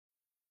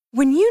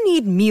When you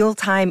need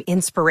mealtime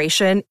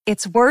inspiration,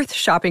 it's worth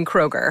shopping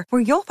Kroger,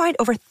 where you'll find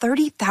over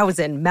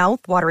 30,000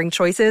 mouth-watering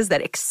choices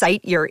that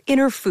excite your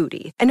inner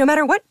foodie. And no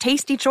matter what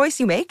tasty choice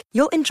you make,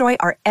 you'll enjoy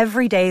our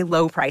everyday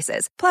low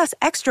prices, plus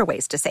extra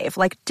ways to save,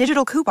 like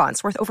digital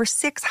coupons worth over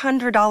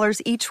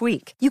 $600 each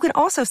week. You can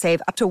also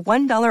save up to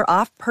 $1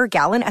 off per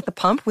gallon at the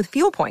pump with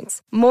fuel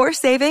points. More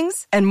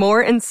savings and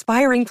more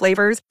inspiring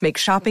flavors make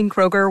shopping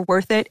Kroger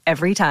worth it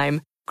every time.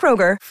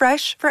 Kroger,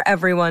 fresh for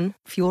everyone.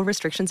 Fuel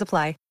restrictions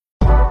apply.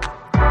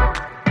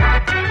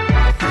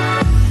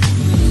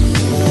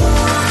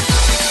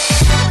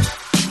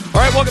 All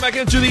right, welcome back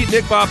into the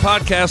Nick Bob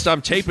podcast.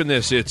 I'm taping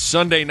this. It's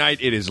Sunday night.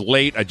 It is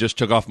late. I just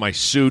took off my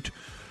suit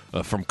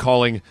from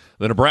calling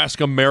the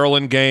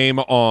Nebraska-Maryland game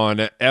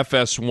on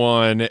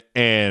FS1,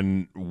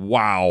 and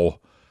wow,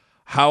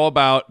 how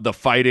about the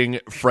Fighting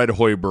Fred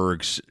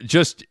Hoibergs?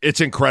 Just, it's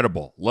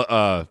incredible.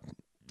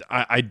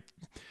 I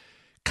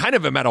kind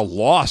of am at a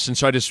loss, and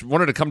so I just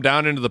wanted to come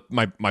down into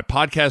my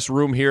podcast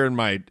room here in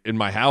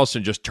my house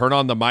and just turn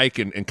on the mic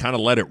and kind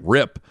of let it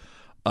rip.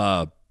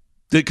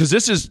 Because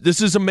this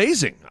is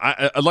amazing.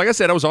 Like I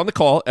said, I was on the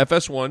call,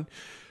 FS1,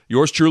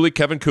 yours truly,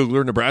 Kevin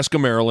Kugler, Nebraska,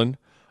 Maryland,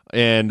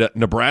 and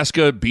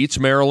Nebraska beats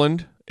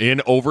Maryland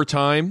in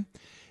overtime.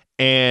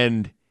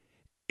 And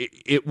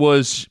it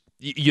was,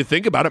 you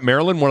think about it,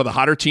 Maryland, one of the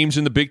hotter teams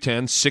in the Big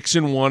Ten,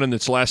 6-1 in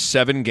its last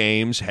 7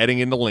 games, heading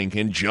into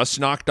Lincoln, just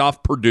knocked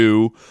off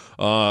Purdue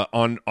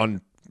on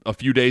a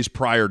few days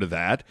prior to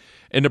that.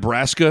 And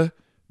Nebraska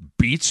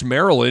beats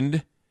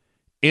Maryland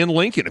in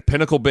Lincoln at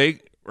Pinnacle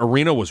Bank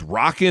Arena. Was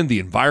rocking. The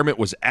environment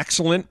was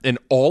excellent. And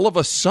all of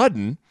a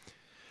sudden,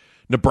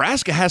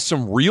 Nebraska has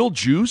some real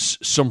juice,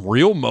 some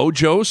real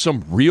mojo,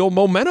 some real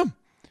momentum.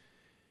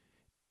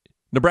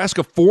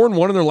 Nebraska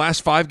 4-1 in their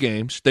last 5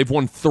 games. They've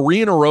won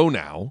 3 in a row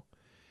now.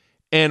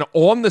 And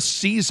on the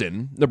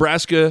season,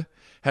 Nebraska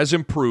has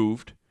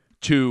improved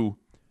to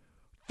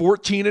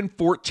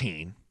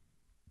 14-14.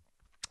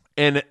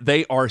 And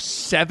they are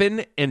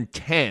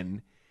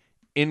 7-10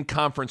 in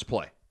conference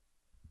play.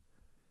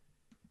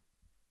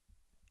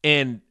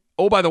 And,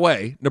 oh, by the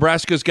way,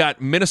 Nebraska's got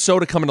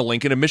Minnesota coming to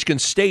Lincoln and Michigan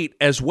State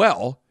as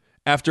well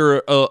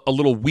after a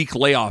little week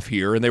layoff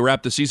here, and they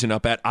wrap the season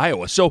up at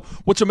Iowa. So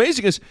what's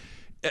amazing is,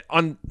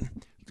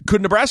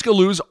 could Nebraska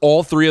lose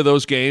all 3 of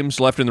those games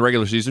left in the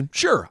regular season?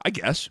 Sure, I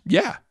guess,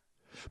 yeah.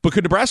 But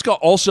could Nebraska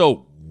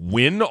also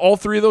win all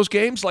 3 of those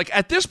games? Like,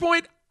 at this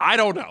point, I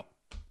don't know.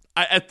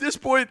 At this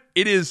point,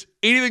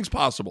 anything's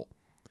possible.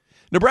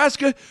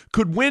 Nebraska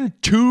could win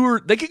 2,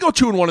 or they could go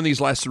 2-1 in these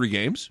last 3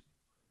 games.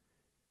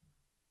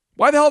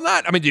 Why the hell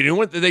not? I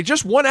mean, they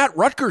just won at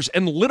Rutgers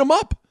and lit them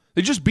up.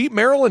 They just beat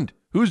Maryland,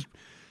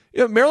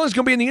 Maryland's going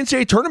to be in the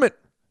NCAA tournament.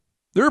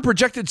 They're a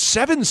projected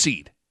 7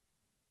 seed.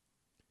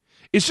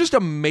 It's just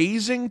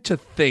amazing to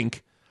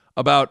think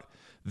about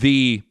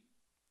the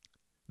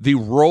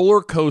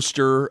roller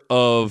coaster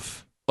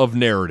of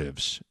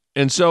narratives.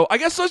 And so I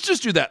guess let's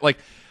just do that. Like,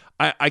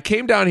 I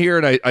came down here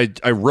and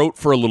I wrote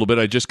for a little bit.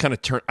 I just kind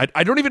of turned.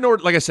 I don't even know,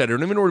 like I said, I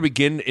don't even know where to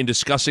begin in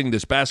discussing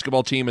this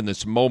basketball team and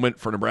this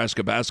moment for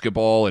Nebraska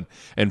basketball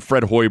and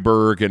Fred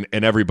Hoiberg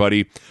and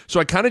everybody.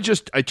 So I kind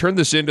of I turned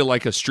this into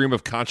like a stream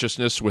of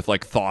consciousness with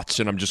like thoughts,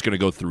 and I'm just going to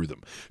go through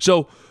them.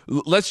 So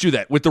let's do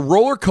that. With the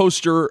roller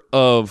coaster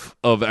of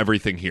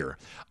everything here,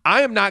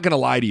 I am not going to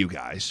lie to you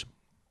guys.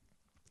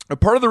 A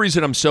part of the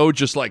reason I'm so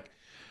just like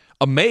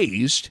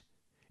amazed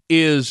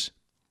is,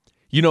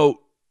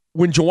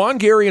 when Juwan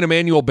Gary and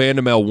Emmanuel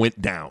Bandamel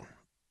went down,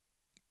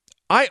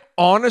 I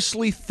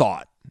honestly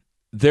thought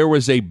there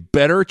was a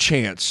better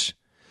chance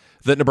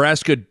that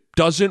Nebraska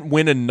doesn't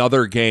win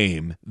another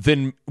game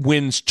than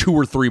wins 2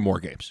 or 3 more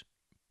games.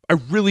 I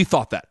really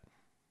thought that.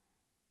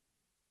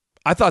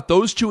 I thought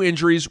those 2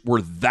 injuries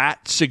were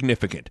that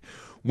significant.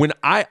 When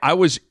I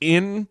was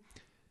in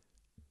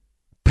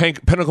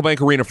Pinnacle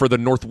Bank Arena for the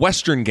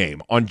Northwestern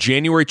game on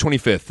January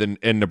 25th,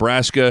 and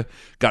Nebraska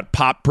got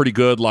popped pretty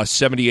good, lost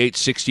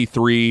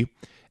 78-63,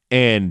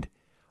 and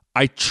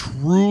I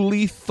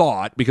truly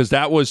thought, because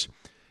that was,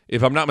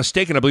 if I'm not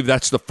mistaken, I believe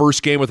that's the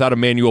first game without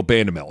Emmanuel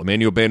Bandamel.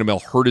 Emmanuel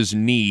Bandamel hurt his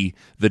knee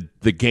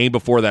the game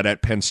before that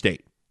at Penn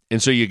State.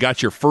 And so you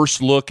got your first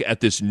look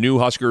at this new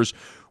Huskers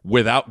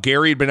without,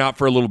 Gary had been out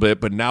for a little bit,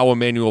 but now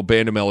Emmanuel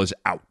Bandamel is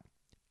out.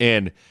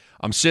 And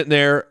I'm sitting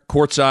there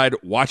courtside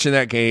watching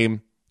that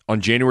game on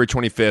January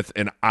 25th,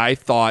 and I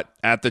thought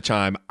at the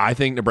time, I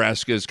think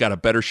Nebraska's got a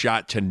better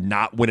shot to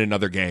not win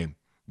another game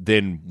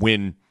than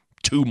win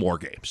 2 more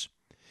games.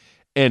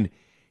 And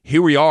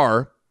here we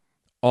are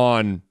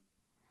on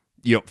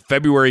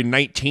February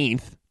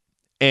 19th,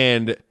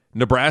 and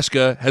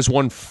Nebraska has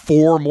won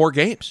 4 more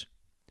games.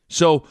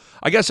 So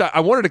I guess I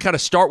wanted to kind of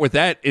start with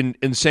that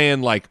in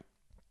saying, like,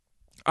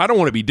 I don't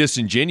want to be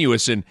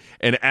disingenuous and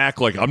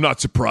act like I'm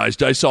not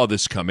surprised. I saw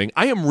this coming.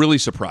 I am really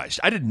surprised.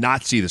 I did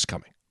not see this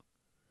coming.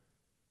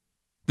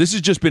 This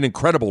has just been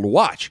incredible to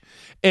watch.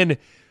 And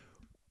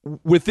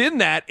within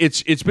that,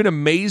 it's been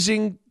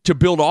amazing to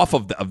build off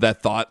of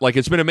that thought. Like,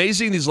 it's been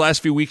amazing these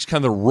last few weeks,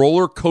 kind of the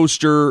roller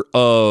coaster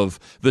of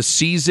the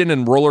season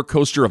and roller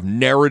coaster of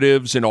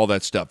narratives and all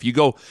that stuff. You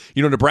go,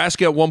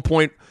 Nebraska at one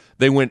point,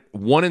 they went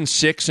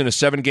 1-6 in a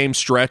 7-game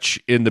stretch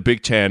in the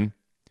Big Ten.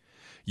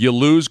 You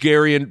lose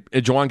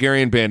Juwan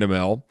Gary and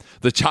Bandamel.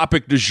 The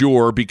topic du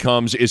jour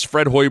becomes, is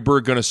Fred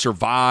Hoiberg going to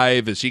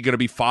survive? Is he going to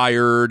be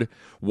fired?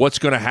 What's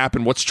going to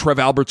happen? What's Trev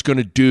Alberts going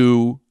to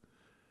do?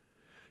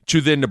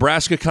 To then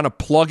Nebraska kind of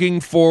plugging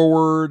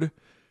forward,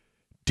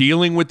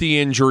 dealing with the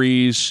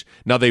injuries.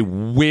 Now they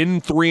win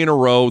 3 in a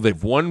row.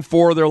 They've won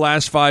 4 of their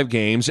last 5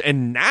 games.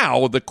 And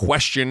now the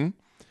question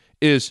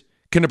is,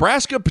 can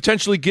Nebraska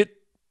potentially get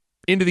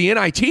into the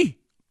NIT?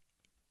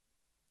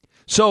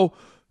 So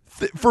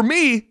for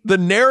me, the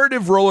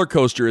narrative roller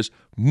coaster is,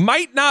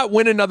 might not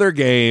win another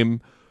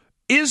game.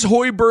 Is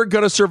Hoiberg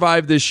going to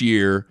survive this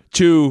year?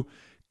 To,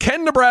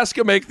 can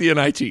Nebraska make the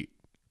NIT?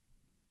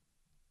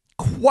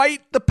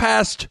 Quite the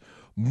past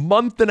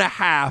month and a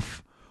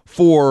half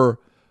for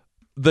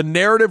the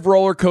narrative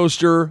roller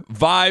coaster,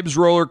 vibes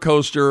roller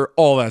coaster,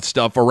 all that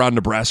stuff around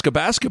Nebraska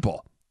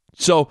basketball.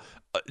 So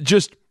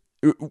just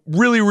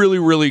really, really,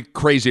 really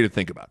crazy to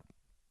think about.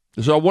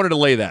 So I wanted to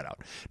lay that out.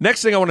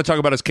 Next thing I want to talk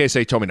about is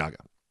Keisei Tominaga.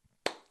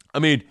 I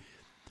mean,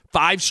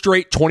 5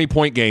 straight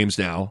 20-point games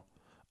now.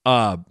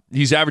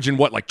 He's averaging,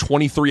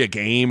 23 a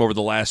game over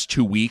the last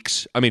 2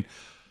 weeks. I mean,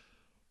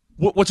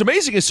 what's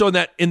amazing is, so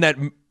in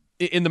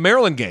the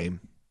Maryland game,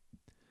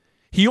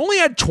 he only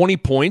had 20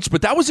 points,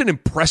 but that was an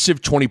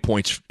impressive 20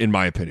 points in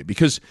my opinion.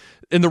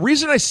 And the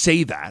reason I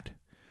say that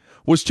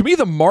was, to me,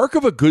 the mark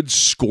of a good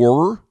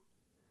scorer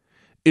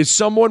is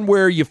someone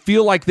where you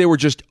feel like they were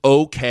just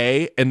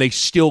okay and they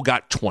still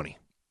got 20.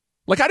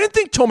 Like, I didn't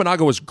think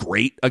Tominaga was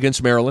great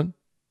against Maryland.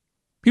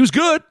 He was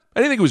good. I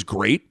didn't think he was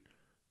great.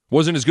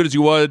 Wasn't as good as he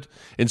was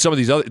in some of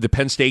these other, the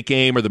Penn State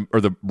game or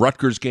the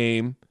Rutgers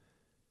game.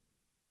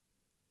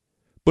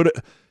 But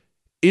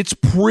it's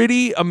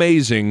pretty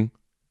amazing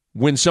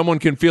when someone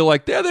can feel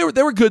like, yeah,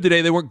 they were good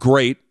today, they weren't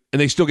great, and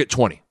they still get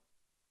 20.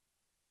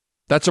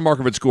 That's a mark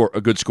of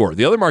a good score.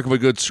 The other mark of a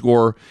good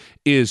score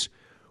is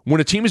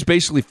when a team is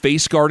basically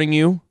face guarding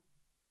you,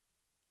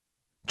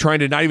 trying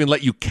to not even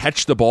let you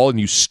catch the ball, and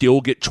you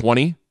still get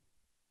 20.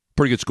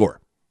 Pretty good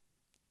score.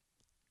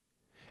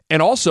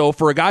 And also,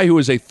 for a guy who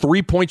is a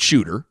 3-point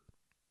shooter,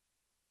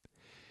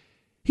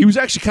 he was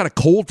actually kind of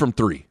cold from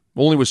 3.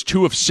 Only was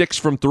 2 of 6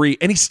 from 3,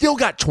 and he still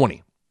got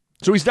 20.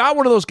 So he's not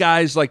one of those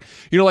guys like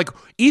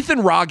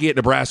Ethan Wragge at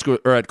Nebraska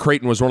or at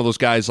Creighton was one of those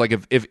guys. Like,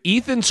 if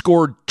Ethan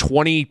scored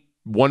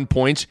 21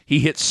 points, he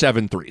hit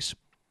 7 threes.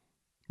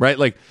 Right?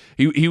 Like,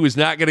 he was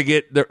not going to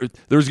get there.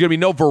 There was going to be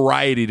no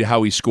variety to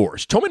how he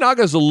scores. Tominaga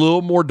is a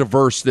little more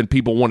diverse than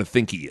people want to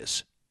think he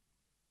is.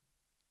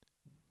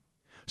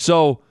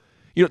 So,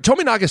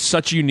 Tominaga is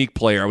such a unique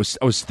player. I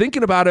was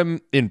thinking about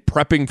him in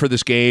prepping for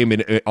this game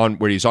and on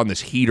where he's on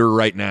this heater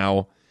right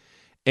now,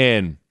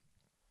 and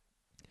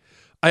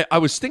I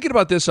was thinking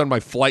about this on my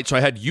flight. So I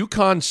had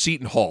UConn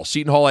Seton Hall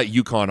at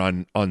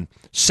UConn on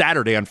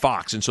Saturday on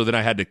Fox, and so then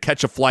I had to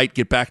catch a flight,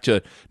 get back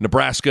to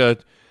Nebraska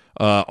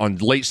on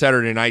late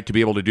Saturday night to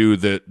be able to do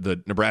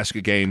the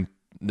Nebraska game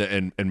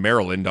in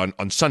Maryland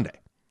on Sunday.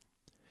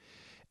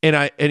 And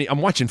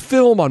I'm watching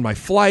film on my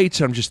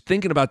flights, and I'm just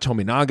thinking about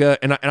Tominaga,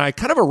 and I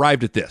kind of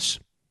arrived at this.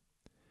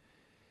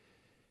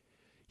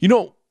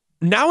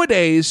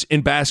 Nowadays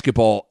in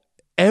basketball,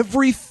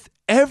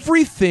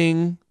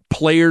 everything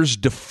players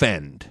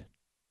defend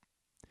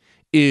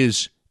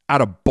is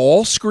out of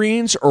ball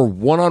screens or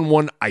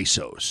one-on-one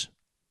ISOs.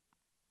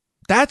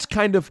 That's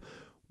kind of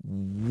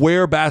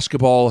where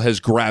basketball has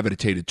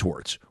gravitated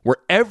towards, where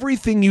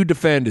everything you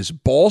defend is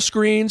ball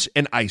screens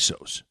and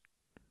ISOs.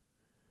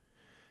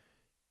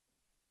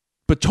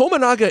 But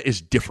Tominaga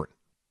is different.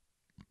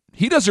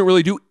 He doesn't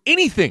really do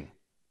anything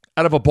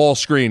out of a ball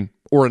screen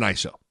or an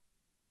ISO.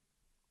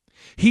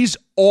 He's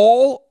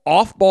all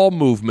off-ball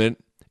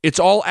movement. It's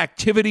all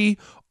activity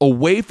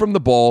away from the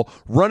ball,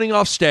 running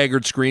off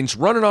staggered screens,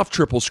 running off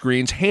triple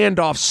screens,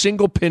 handoffs,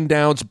 single pin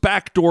downs,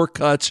 backdoor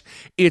cuts.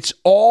 It's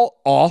all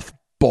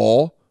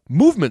off-ball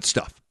movement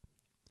stuff.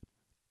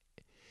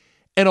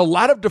 And a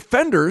lot of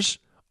defenders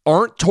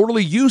aren't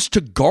totally used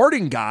to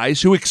guarding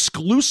guys who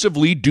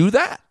exclusively do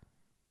that.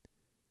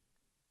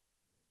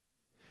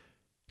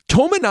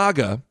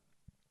 Tominaga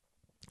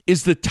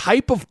is the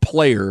type of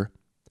player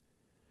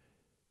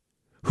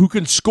who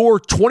can score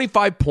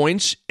 25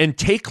 points and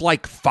take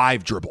like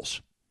 5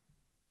 dribbles.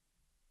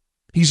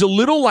 He's a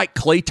little like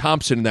Klay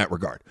Thompson in that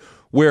regard,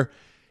 where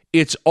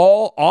it's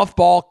all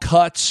off-ball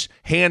cuts,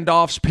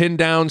 handoffs, pin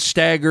downs,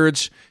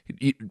 staggereds,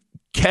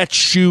 catch,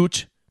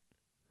 shoot.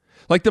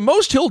 Like, the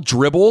most he'll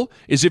dribble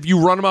is if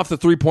you run him off the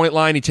three-point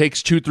line, he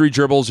takes 2-3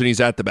 dribbles and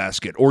he's at the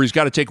basket. Or he's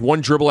got to take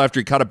 1 dribble after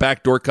he cut a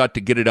backdoor cut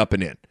to get it up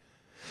and in.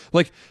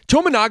 Like,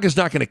 Tominaga's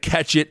not going to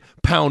catch it,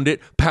 pound it,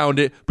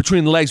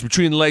 between the legs,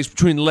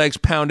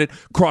 pound it,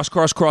 cross,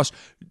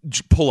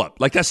 pull up.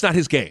 Like, that's not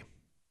his game.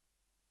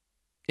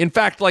 In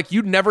fact, like,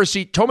 you'd never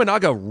see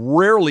Tominaga,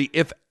 rarely,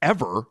 if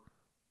ever,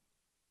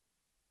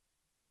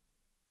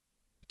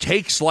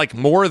 takes like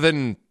more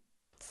than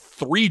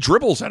 3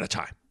 dribbles at a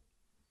time.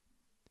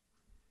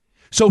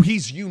 So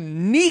he's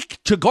unique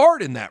to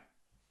guard in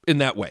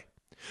that way.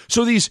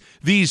 So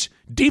these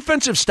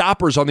defensive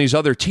stoppers on these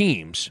other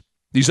teams,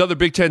 these other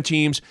Big Ten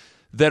teams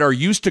that are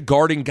used to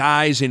guarding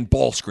guys in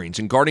ball screens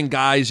and guarding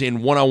guys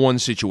in one-on-one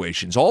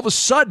situations, all of a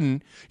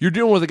sudden you're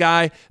dealing with a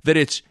guy that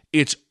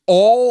it's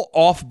all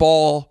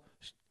off-ball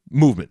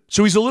movement.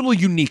 So he's a little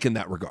unique in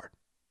that regard.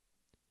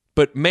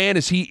 But man,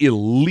 is he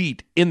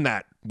elite in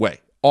that way,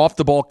 off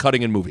the ball,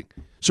 cutting and moving.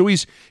 So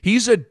he's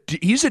a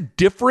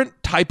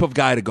different type of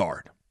guy to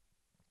guard.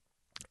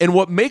 And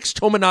what makes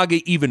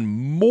Tominaga even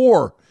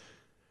more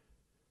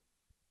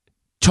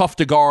tough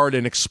to guard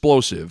and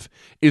explosive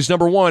is,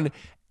 number one,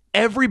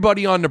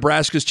 everybody on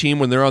Nebraska's team,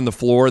 when they're on the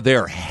floor,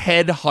 they're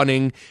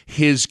head-hunting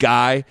his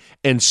guy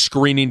and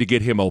screening to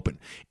get him open.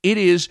 It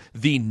is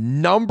the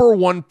number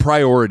one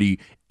priority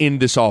in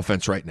this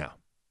offense right now.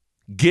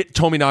 Get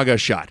Tominaga a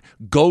shot.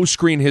 Go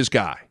screen his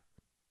guy.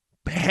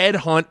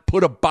 Headhunt,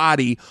 put a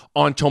body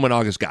on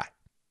Tominaga's guy.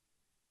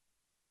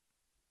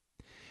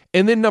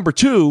 And then number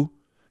two,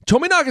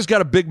 Tominaga's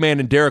got a big man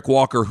in Derek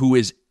Walker who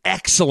is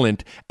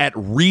excellent at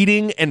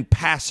reading and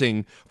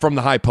passing from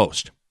the high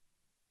post.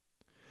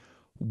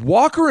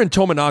 Walker and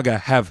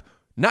Tominaga have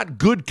not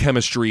good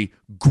chemistry,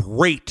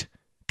 great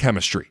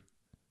chemistry.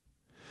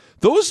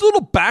 Those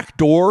little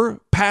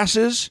backdoor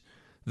passes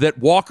that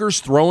Walker's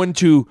throwing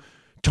to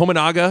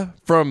Tominaga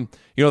from,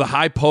 the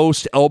high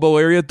post elbow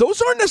area, those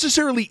aren't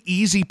necessarily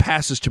easy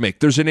passes to make.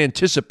 There's an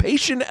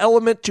anticipation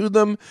element to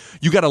them.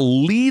 You got to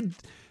lead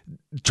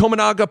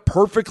Tominaga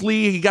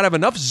perfectly. You got to have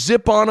enough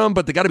zip on them,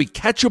 but they got to be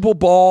catchable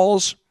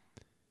balls.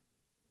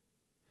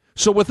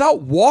 So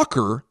without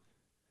Walker,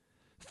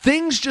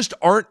 things just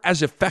aren't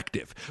as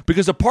effective,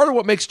 because a part of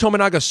what makes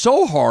Tominaga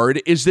so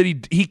hard is that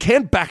he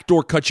can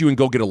backdoor cut you and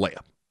go get a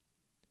layup.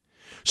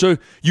 So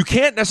you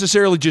can't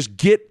necessarily just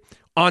get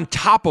on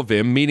top of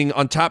him, meaning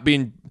on top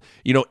being,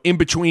 in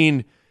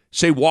between,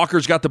 say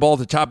Walker's got the ball at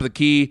the top of the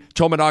key,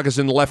 Tominaga's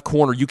in the left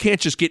corner. You can't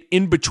just get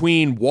in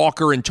between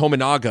Walker and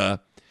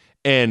Tominaga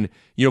and,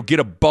 get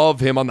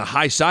above him on the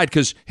high side,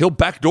 because he'll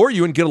backdoor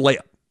you and get a layup.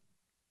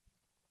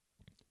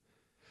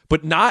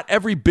 But not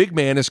every big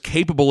man is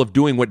capable of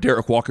doing what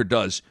Derek Walker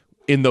does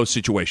in those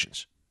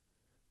situations.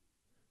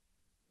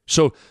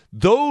 So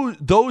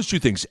those two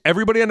things,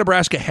 everybody on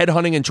Nebraska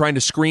headhunting and trying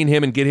to screen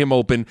him and get him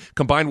open,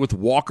 combined with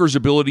Walker's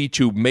ability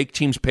to make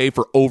teams pay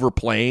for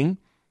overplaying,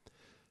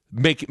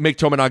 make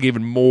Tominaga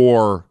even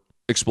more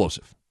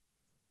explosive.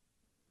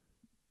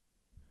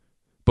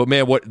 But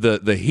man, what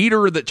the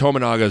heater that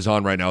Tominaga is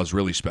on right now is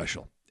really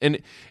special. And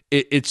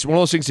it's one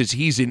of those things,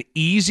 he's an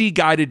easy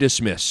guy to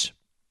dismiss.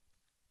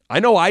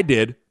 I know I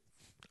did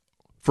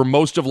for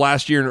most of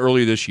last year and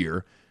earlier this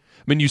year.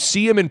 I mean, you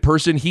see him in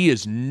person, he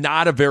is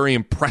not a very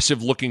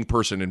impressive-looking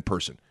person in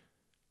person.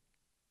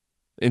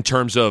 In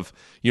terms of,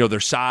 their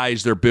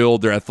size, their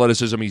build, their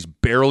athleticism. He's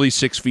barely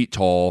 6 feet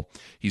tall.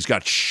 He's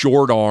got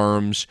short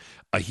arms.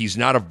 He's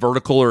not a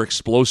vertical or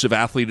explosive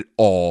athlete at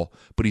all,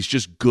 but he's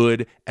just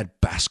good at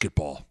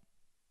basketball.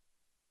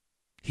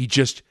 He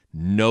just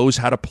knows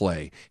how to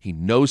play. He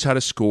knows how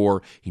to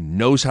score. He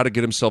knows how to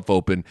get himself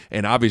open.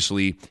 And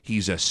obviously,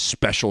 he's a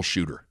special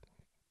shooter.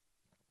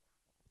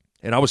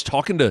 And I was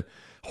talking to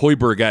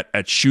Hoiberg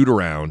at shoot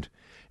around,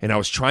 and I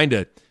was trying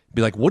to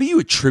be like, what do you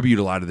attribute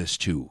a lot of this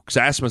to? Because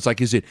I asked him, it's like,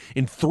 is it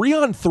in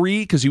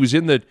 3-on-3? Because he was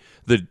in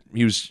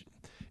he was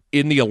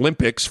in the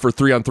Olympics for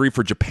 3-on-3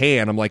 for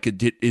Japan. I'm like,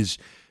 is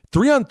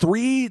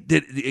 3-on-3,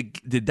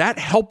 did that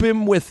help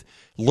him with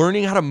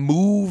learning how to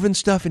move and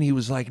stuff? And he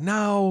was like,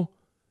 no.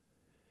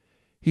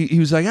 He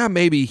was like,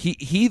 maybe.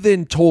 He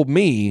then told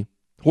me,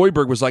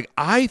 Hoiberg was like,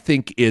 I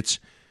think it's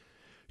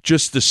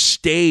just the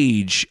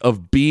stage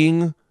of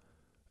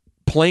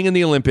playing in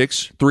the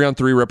Olympics,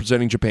 3-on-3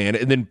 representing Japan,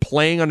 and then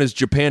playing on his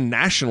Japan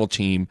national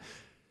team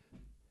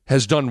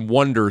has done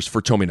wonders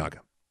for Tominaga.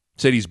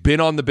 Said he's been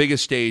on the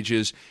biggest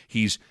stages.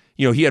 He's,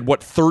 he had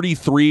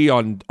 33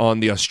 on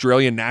the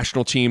Australian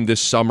national team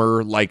this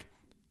summer, like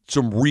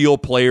some real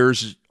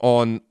players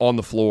on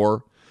the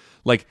floor.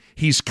 Like,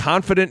 he's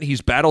confident,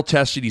 he's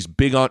battle-tested, he's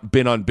been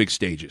on big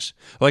stages.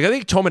 Like, I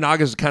think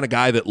Tominaga is the kind of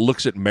guy that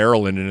looks at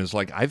Maryland and is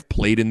like, I've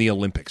played in the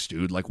Olympics,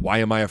 dude. Like, why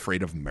am I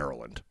afraid of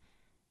Maryland?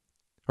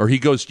 Or you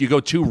go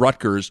to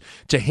Rutgers.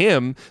 To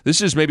him,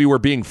 this is maybe where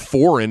being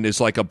foreign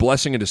is like a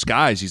blessing in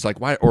disguise. He's like,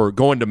 why? Or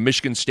going to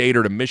Michigan State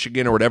or to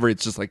Michigan or whatever.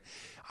 It's just like,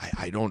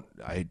 I've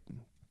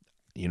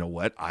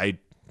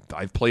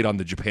played on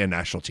the Japan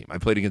national team. I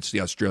played against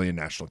the Australian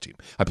national team.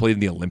 I played in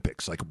the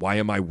Olympics. Like, why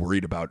am I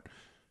worried about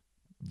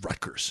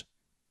Rutgers?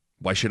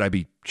 Why should I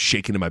be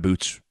shaking in my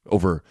boots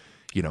over,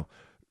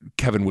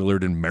 Kevin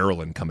Willard and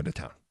Maryland coming to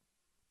town?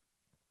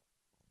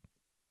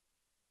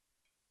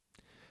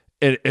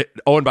 And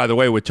by the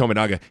way, with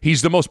Tominaga,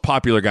 he's the most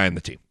popular guy in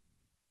the team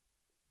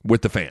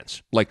with the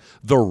fans. Like,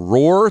 the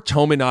roar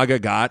Tominaga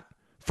got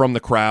from the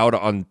crowd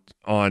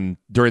on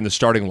during the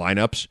starting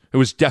lineups, it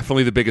was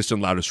definitely the biggest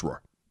and loudest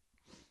roar.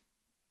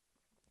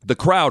 The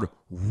crowd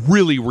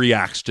really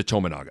reacts to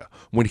Tominaga.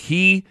 When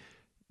he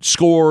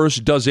scores,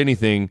 does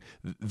anything,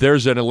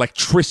 there's an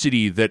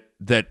electricity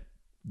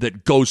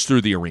that goes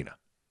through the arena.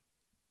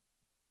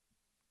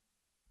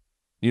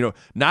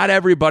 Not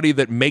everybody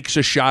that makes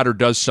a shot or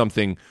does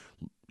something,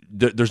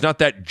 there's not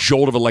that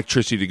jolt of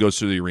electricity that goes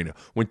through the arena.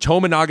 When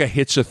Tominaga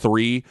hits a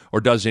three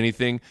or does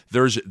anything,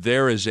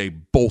 there is a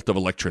bolt of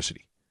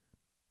electricity.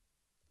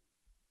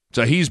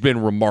 So he's been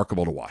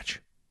remarkable to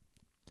watch.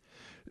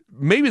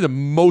 Maybe the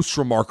most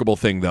remarkable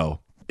thing,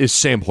 though, is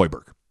Sam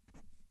Hoiberg.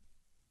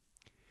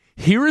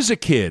 Here is a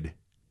kid.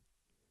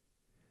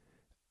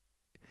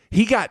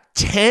 He got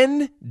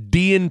 10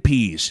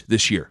 DNPs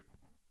this year.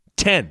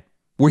 10.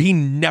 Where he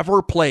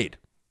never played,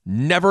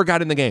 never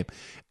got in the game.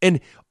 And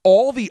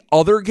all the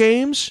other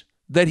games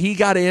that he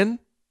got in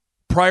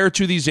prior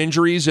to these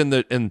injuries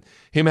and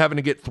him having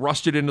to get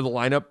thrusted into the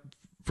lineup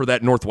for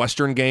that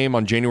Northwestern game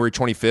on January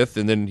 25th,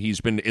 and then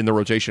he's been in the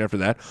rotation after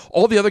that.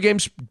 All the other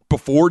games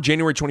before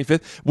January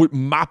 25th would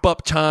mop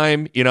up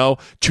time,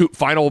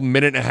 final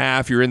minute and a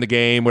half, you're in the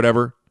game,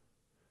 whatever.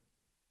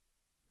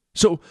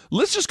 So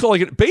let's just call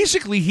it,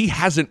 basically he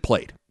hasn't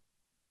played.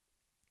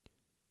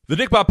 The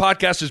Nick Bob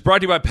Podcast is brought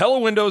to you by Pella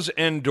Windows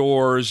and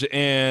Doors,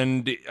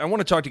 and I want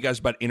to talk to you guys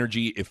about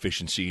energy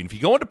efficiency. And if you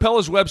go into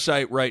Pella's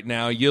website right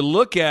now, you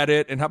look at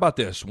it, and how about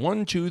this?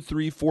 1, 2,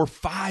 3, 4,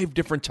 5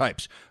 different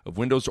types of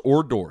windows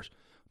or doors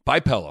by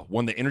Pella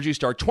won the Energy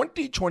Star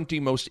 2020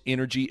 Most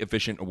Energy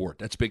Efficient Award.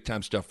 That's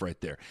big-time stuff right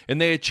there. And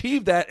they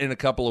achieved that in a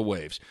couple of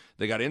ways.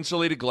 They got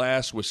insulated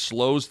glass, which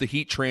slows the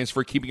heat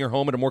transfer, keeping your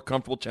home at a more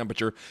comfortable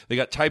temperature. They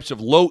got types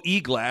of low-E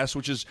glass,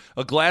 which is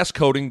a glass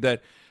coating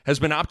that has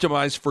been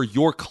optimized for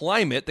your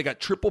climate. They got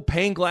triple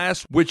pane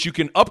glass, which you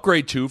can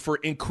upgrade to for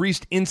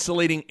increased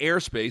insulating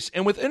airspace.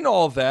 And within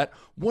all of that,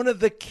 one of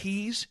the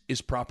keys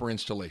is proper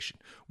installation,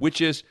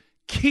 which is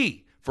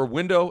key for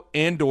window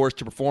and doors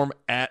to perform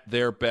at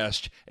their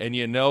best. And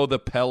the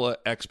Pella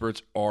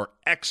experts are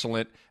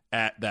excellent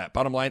at that.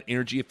 Bottom line,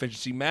 energy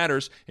efficiency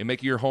matters in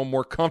making your home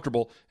more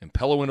comfortable, and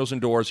Pella windows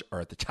and doors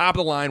are at the top of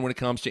the line when it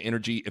comes to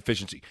energy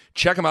efficiency.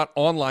 Check them out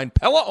online,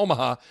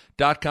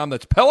 PellaOmaha.com.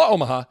 That's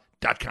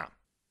PellaOmaha.com.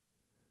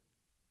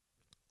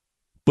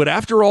 But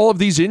after all of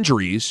these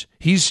injuries,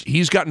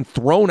 he's gotten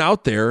thrown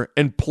out there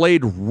and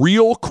played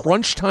real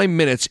crunch time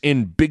minutes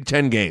in Big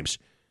Ten games.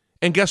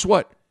 And guess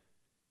what?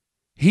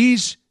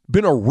 He's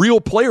been a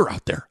real player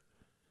out there.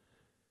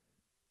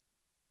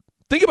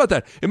 Think about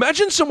that.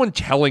 Imagine someone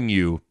telling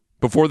you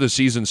before the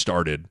season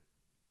started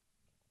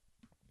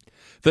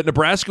that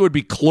Nebraska would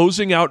be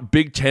closing out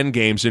Big Ten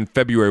games in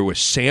February with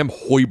Sam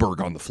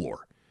Hoiberg on the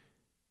floor.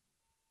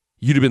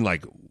 You'd have been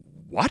like,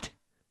 what?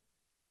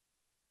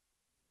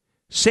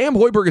 Sam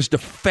Hoiberg is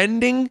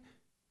defending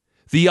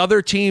the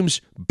other team's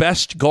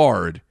best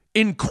guard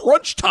in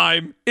crunch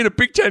time in a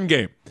Big Ten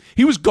game.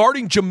 He was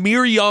guarding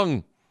Jahmir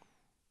Young.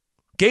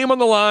 Game on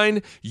the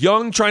line,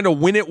 Young trying to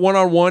win it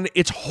one-on-one.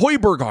 It's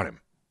Hoiberg on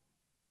him.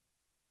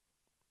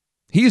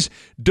 He's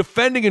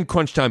defending in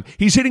crunch time.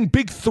 He's hitting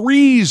big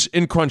threes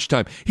in crunch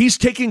time. He's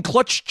taking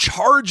clutch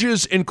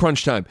charges in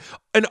crunch time.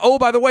 And oh,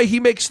 by the way,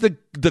 he makes the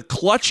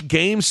clutch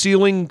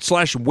game-sealing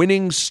 /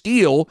 winning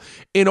steal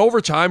in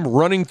overtime,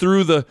 running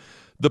through the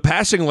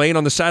passing lane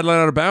on the sideline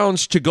out of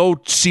bounds to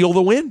go seal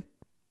the win.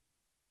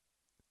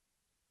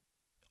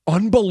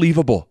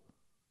 Unbelievable.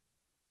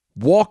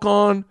 Walk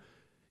on.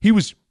 He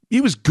was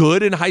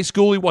good in high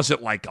school. He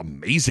wasn't like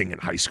amazing in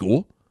high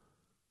school.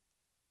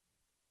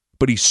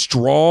 But he's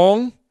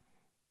strong.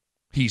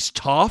 He's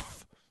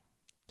tough.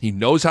 He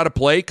knows how to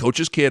play.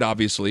 Coach's kid,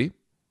 obviously.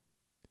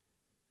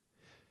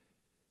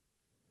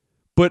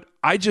 But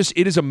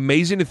it is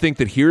amazing to think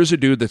that here's a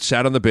dude that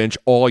sat on the bench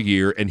all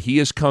year, and he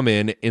has come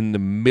in the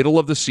middle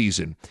of the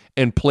season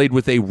and played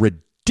with a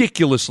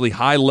ridiculously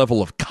high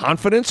level of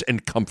confidence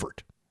and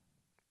comfort.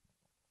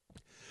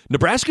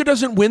 Nebraska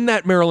doesn't win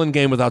that Maryland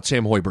game without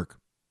Sam Hoiberg.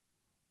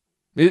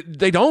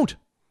 They don't.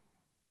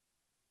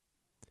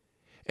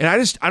 And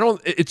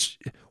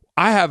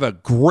I have a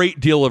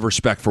great deal of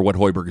respect for what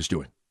Hoiberg is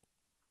doing.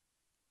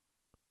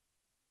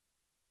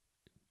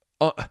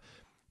 I'm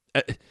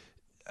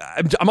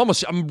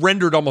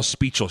rendered almost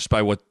speechless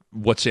by what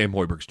Sam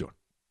Hoiberg's doing.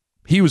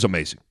 He was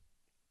amazing.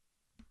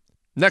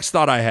 Next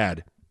thought I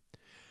had.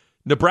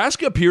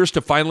 Nebraska appears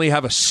to finally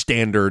have a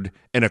standard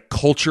and a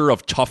culture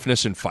of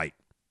toughness and fight.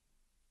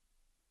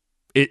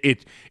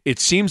 It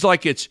seems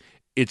like it's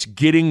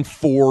getting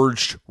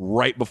forged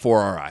right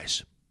before our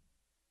eyes.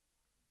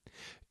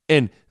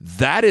 And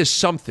that is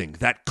something,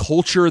 that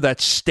culture, that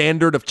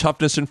standard of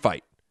toughness and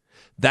fight,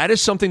 that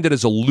is something that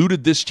has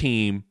eluded this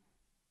team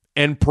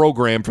and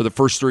program for the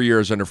first 3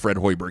 years under Fred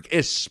Hoiberg,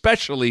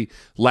 especially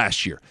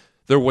last year.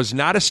 There was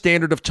not a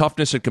standard of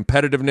toughness and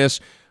competitiveness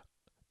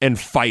and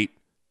fight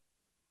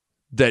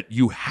that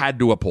you had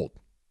to uphold.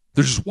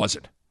 There just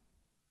wasn't.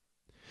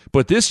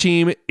 But this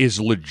team is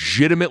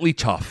legitimately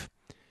tough.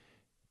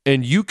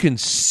 And you can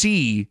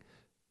see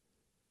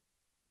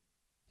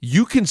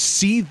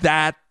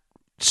that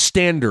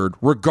standard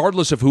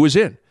regardless of who is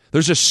in.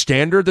 There's a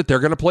standard that they're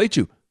going to play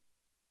to.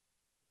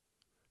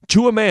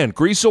 to a man,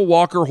 Greasel,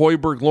 Walker,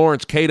 Hoiberg,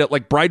 Lawrence, Cada,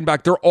 like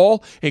Breidenbach, they're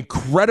all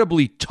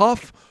incredibly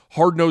tough,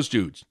 hard-nosed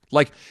dudes.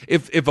 Like,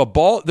 if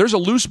there's a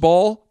loose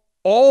ball,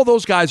 all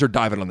those guys are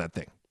diving on that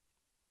thing.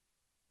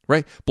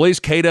 Right? Blaise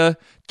Cada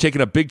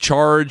taking a big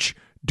charge,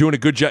 doing a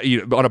good job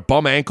on a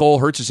bum ankle,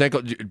 hurts his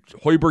ankle.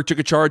 Hoiberg took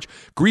a charge.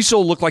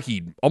 Greasel looked like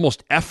he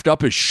almost effed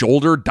up his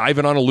shoulder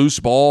diving on a loose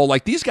ball.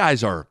 Like, these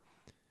guys are,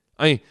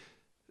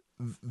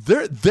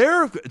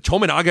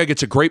 Tominaga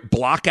gets a great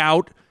block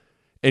out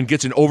and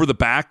gets an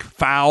over-the-back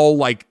foul.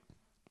 Like,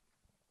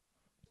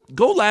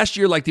 go last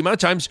year, like the amount of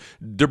times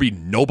there'd be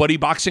nobody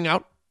boxing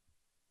out.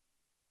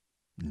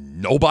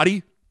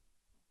 Nobody.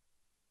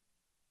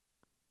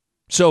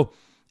 So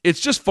it's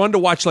just fun to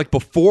watch, like,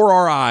 before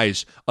our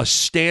eyes, a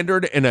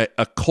standard and a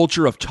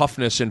culture of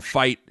toughness and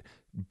fight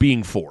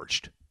being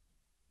forged.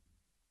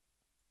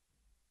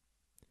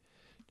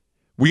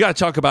 We got to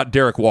talk about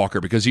Derek Walker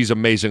because he's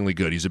amazingly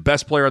good. He's the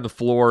best player on the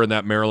floor in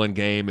that Maryland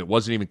game. It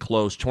wasn't even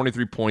close.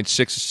 23 points,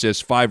 6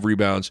 assists, 5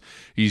 rebounds.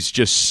 He's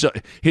just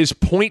his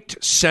point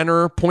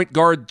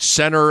guard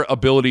center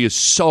ability is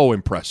so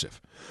impressive.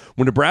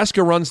 When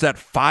Nebraska runs that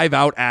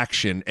 5-out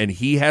action and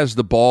he has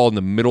the ball in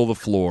the middle of the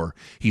floor,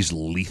 he's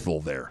lethal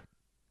there.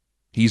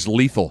 He's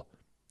lethal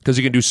because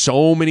he can do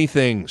so many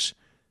things.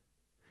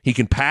 He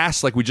can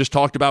pass, like we just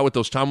talked about with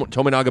those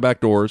Tominaga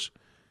backdoors,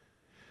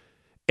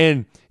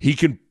 and he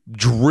can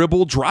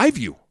dribble drive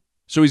you.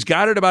 So he's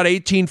got it about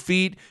 18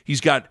 feet.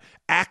 He's got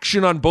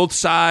action on both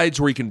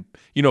sides where he can,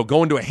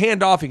 go into a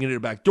handoff, he can hit a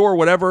back door,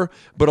 whatever.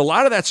 But a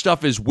lot of that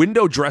stuff is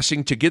window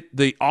dressing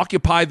to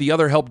occupy the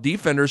other help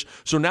defenders.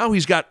 So now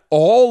he's got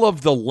all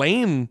of the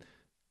lane,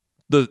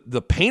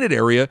 the painted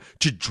area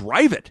to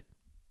drive it.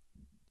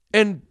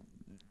 And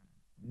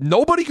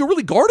nobody can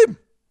really guard him.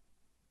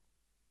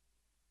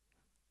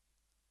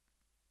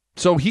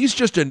 So he's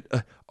just a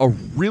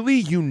really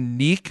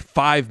unique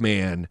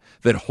 5-man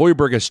that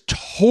Hoiberg has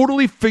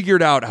totally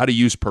figured out how to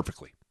use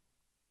perfectly.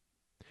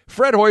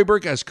 Fred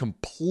Hoiberg has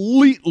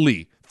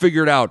completely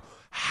figured out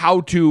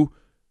how to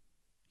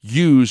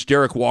use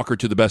Derek Walker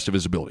to the best of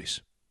his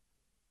abilities.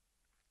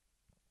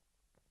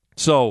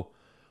 So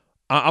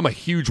I'm a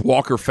huge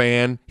Walker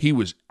fan. He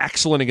was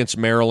excellent against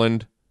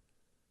Maryland,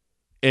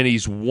 and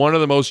he's one of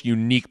the most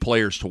unique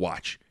players to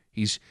watch.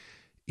 He's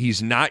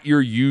not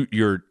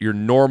your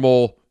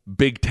normal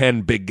Big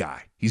Ten big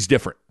guy. He's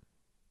different.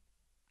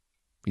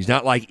 He's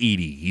not like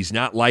Edey. He's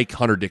not like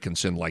Hunter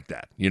Dickinson like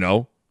that.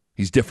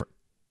 He's different.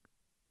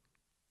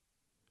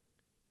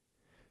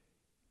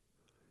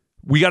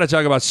 We got to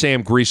talk about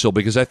Sam Greasel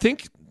because I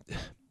think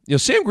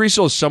Sam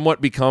Greasel has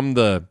somewhat become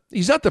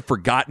he's not the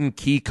forgotten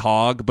key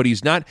cog, but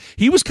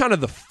he was kind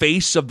of the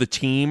face of the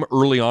team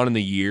early on in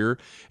the year.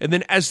 And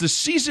then as the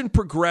season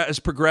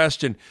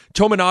progressed and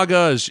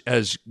Tominaga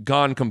has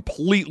gone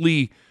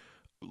completely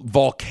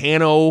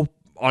volcano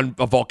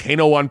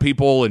on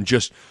people and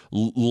just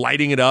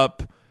lighting it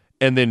up.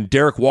 And then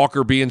Derek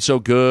Walker being so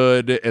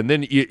good. And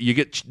then you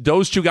get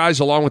those two guys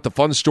along with the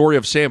fun story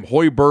of Sam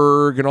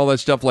Hoiberg and all that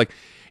stuff. Like,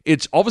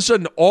 it's all of a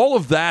sudden all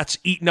of that's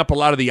eating up a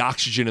lot of the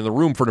oxygen in the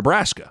room for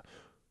Nebraska.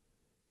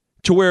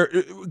 To where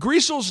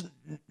Greasel's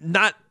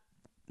not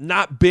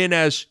been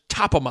as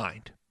top of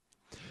mind.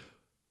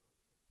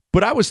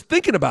 But I was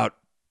thinking about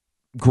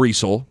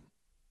Greasel,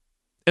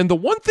 and the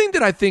one thing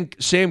that I think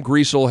Sam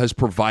Greasel has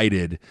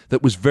provided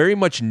that was very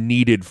much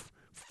needed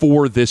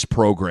for this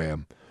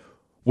program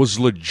was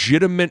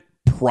legitimate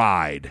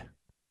pride.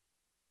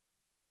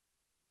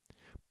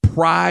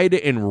 Pride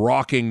in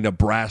rocking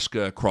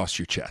Nebraska across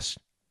your chest.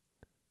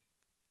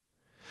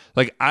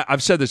 Like,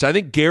 I've said this, I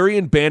think Gary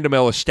and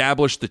Bandamel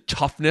established the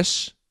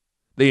toughness.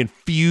 They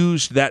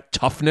infused that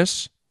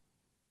toughness.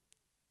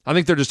 I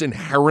think they're just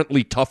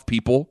inherently tough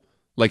people.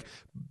 Like,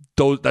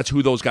 that's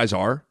who those guys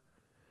are.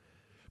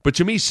 But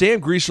to me,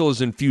 Sam Greasel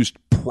has infused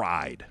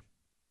pride.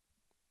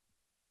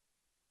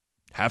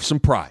 Have some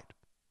pride.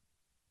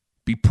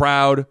 Be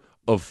proud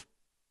of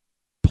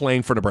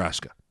playing for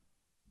Nebraska.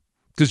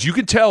 Because you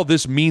can tell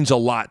this means a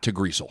lot to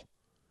Greasel.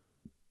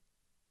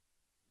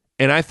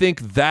 And I think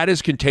that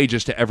is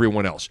contagious to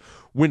everyone else.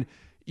 When,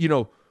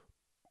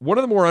 one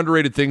of the more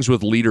underrated things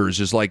with leaders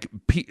is like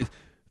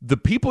the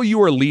people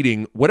you are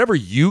leading, whatever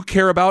you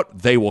care about,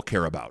 they will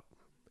care about.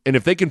 And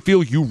if they can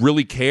feel you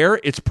really care,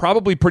 it's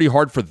probably pretty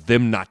hard for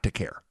them not to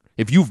care.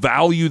 If you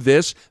value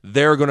this,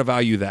 they're going to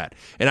value that.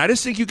 And I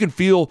just think you can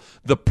feel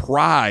the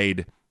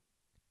pride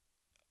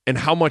and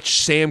how much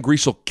Sam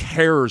Greasel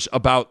cares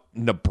about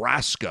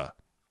Nebraska.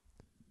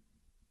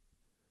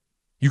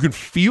 You can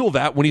feel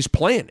that when he's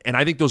playing. And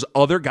I think those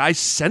other guys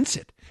sense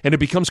it. And it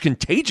becomes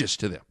contagious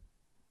to them.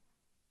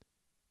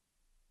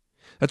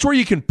 That's where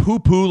you can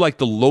poo-poo like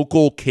the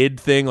local kid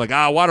thing. Like,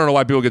 well, I don't know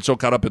why people get so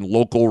caught up in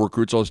local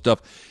recruits, all this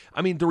stuff.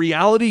 I mean, the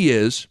reality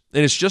is,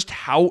 and it's just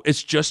how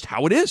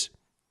it is.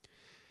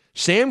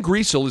 Sam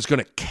Greasel is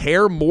going to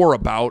care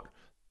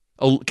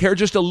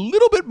just a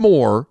little bit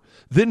more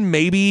than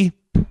maybe,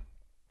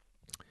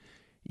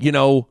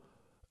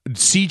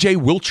 C.J.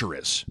 Wilcher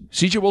is.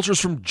 C.J. Wilcher is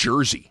from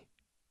Jersey.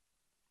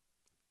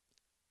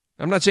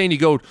 I'm not saying you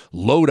go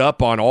load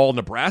up on all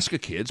Nebraska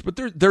kids, but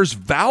there's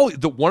value.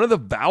 One of the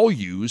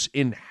values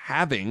in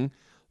having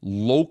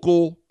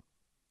local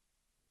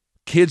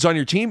kids on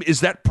your team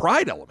is that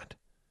pride element.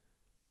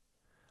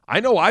 I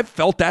know I've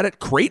felt that at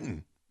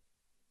Creighton.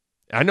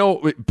 I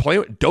know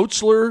playing with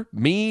Doetzler,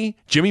 me,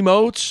 Jimmy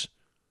Moats,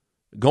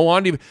 go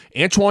on to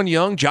Antoine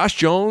Young, Josh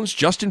Jones,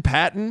 Justin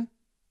Patton.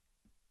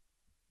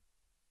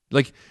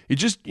 Like, it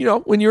just,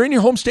 when you're in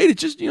your home state, it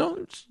just,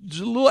 it's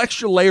a little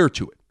extra layer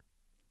to it.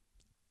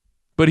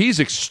 But he's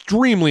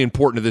extremely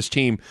important to this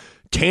team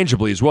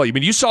tangibly as well. I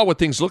mean, you saw what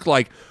things looked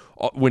like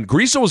when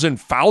Griesel was in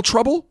foul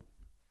trouble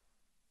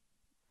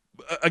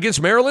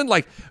against Maryland.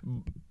 Like,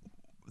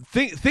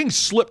 things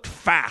slipped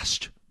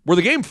fast. Where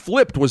the game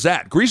flipped was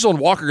that. Griesel and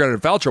Walker got in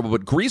foul trouble,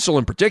 but Griesel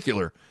in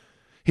particular,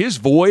 his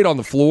void on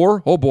the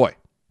floor, oh boy.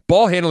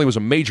 Ball handling was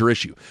a major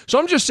issue. So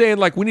I'm just saying,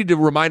 like, we need to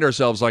remind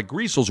ourselves, like,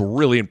 Griesel's a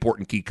really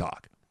important key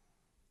cog.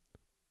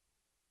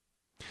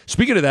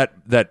 Speaking of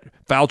that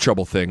foul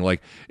trouble thing,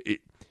 like,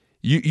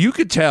 you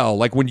could tell,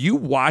 like, when you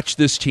watch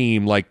this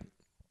team, like,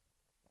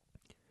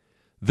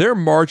 their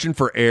margin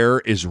for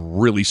error is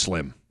really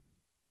slim.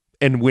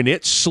 And when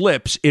it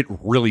slips, it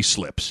really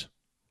slips.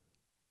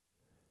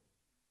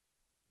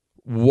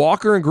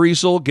 Walker and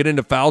Griesel get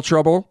into foul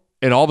trouble,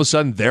 and all of a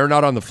sudden they're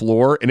not on the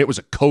floor, and it was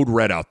a code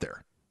red out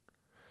there.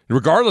 And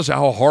regardless of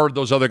how hard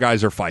those other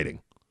guys are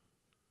fighting,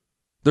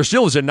 there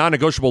still is a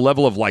non-negotiable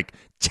level of, like,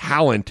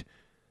 talent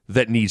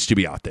that needs to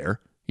be out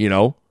there,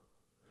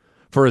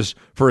 For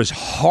as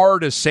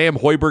hard as Sam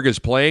Hoiberg is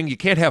playing, you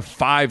can't have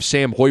 5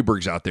 Sam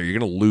Hoibergs out there. You're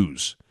going to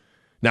lose.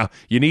 Now,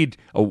 you need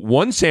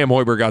one Sam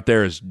Hoiberg out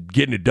there is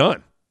getting it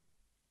done.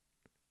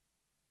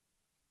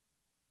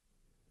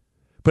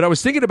 But I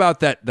was thinking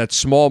about that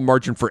small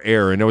margin for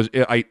error, and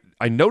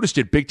I noticed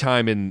it big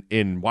time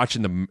in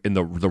watching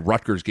the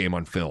Rutgers game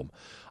on film.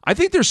 I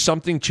think there's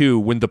something to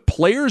when the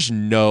players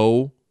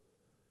know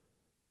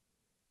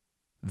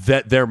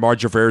that their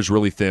margin for error is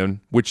really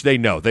thin, which they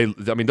know.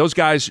 Those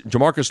guys,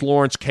 Jamarcus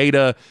Lawrence,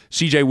 Keita,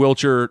 C.J.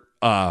 Wilcher,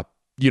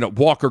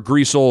 Walker,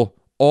 Griesel,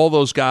 all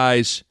those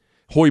guys,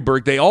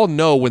 Hoiberg, they all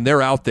know when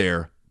they're out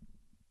there,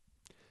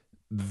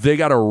 they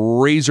got a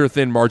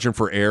razor-thin margin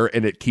for error,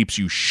 and it keeps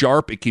you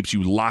sharp. It keeps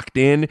you locked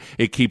in.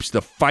 It keeps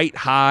the fight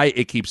high.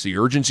 It keeps the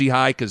urgency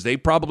high because they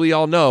probably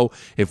all know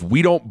if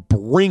we don't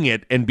bring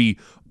it and be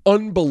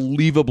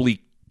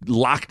unbelievably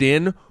locked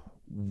in,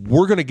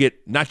 we're going to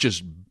get not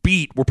just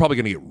beat, we're probably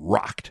going to get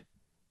rocked.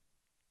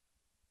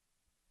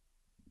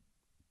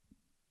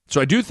 So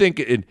I do think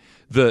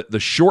the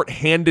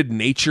short-handed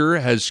nature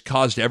has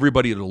caused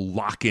everybody to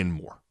lock in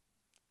more.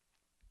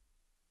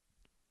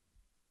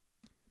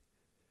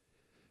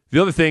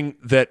 The other thing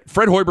that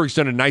Fred Hoiberg's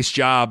done a nice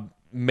job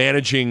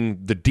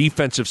managing the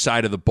defensive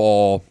side of the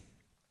ball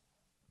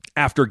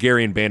after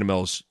Gary and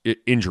Vandermel's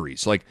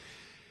injuries. Like,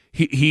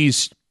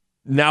 he's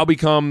now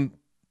become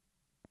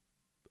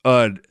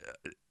a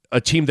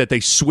team that they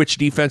switch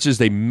defenses,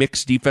 they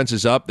mix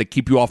defenses up, they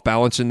keep you off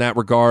balance in that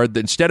regard.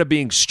 Instead of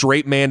being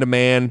straight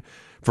man-to-man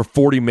for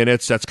 40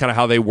 minutes, that's kind of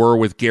how they were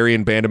with Gary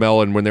and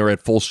Vandermel, and when they were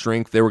at full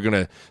strength,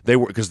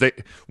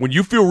 when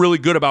you feel really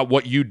good about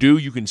what you do,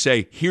 you can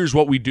say, here's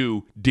what we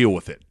do, deal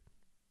with it.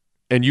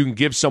 And you can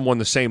give someone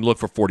the same look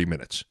for 40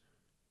 minutes.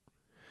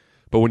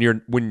 But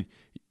when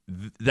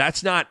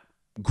that's not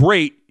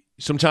great,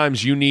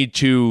 sometimes you need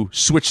to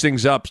switch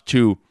things up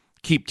to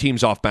keep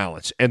teams off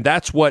balance. And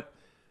that's what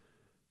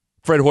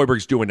Fred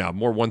Hoiberg's doing now.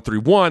 More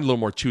 1-3-1, a little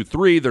more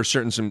 2-3. There's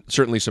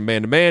certainly some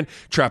man-to-man,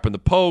 trapping the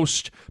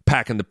post,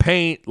 packing the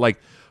paint. Like,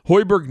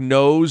 Hoiberg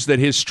knows that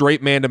his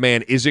straight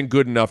man-to-man isn't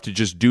good enough to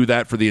just do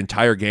that for the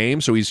entire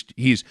game. So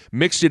he's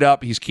mixed it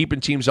up. He's keeping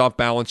teams off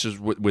balance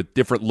with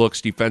different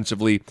looks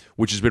defensively,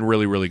 which has been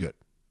really, really good.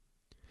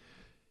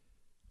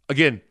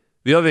 Again,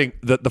 the other thing,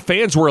 the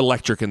fans were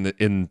electric in the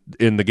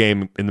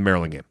game, in the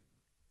Maryland game.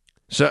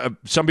 So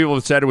some people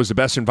have said it was the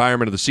best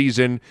environment of the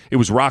season. It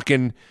was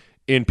rocking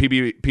in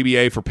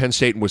PBA for Penn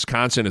State and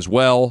Wisconsin as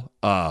well.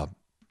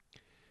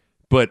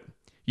 But,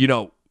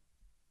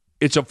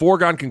 it's a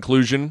foregone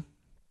conclusion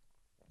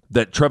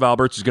that Trev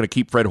Alberts is going to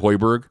keep Fred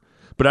Hoiberg.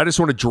 But I just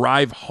want to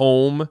drive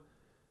home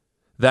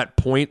that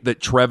point that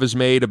Trev has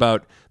made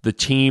about the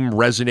team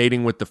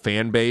resonating with the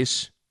fan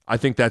base. I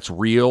think that's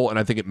real, and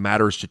I think it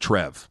matters to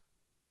Trev.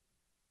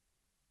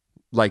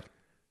 Like,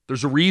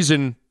 there's a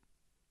reason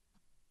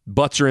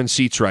butts are in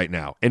seats right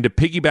now. And to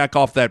piggyback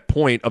off that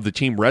point of the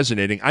team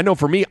resonating, I know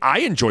for me, I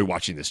enjoy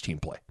watching this team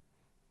play.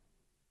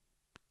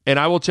 And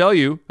I will tell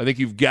you, I think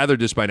you've gathered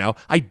this by now,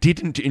 I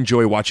didn't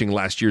enjoy watching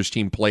last year's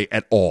team play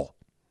at all.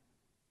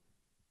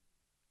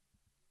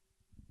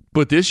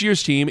 But this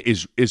year's team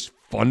is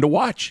fun to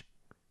watch.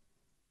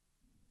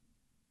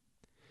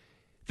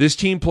 This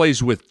team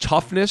plays with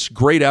toughness,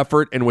 great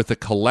effort, and with a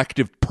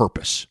collective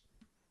purpose.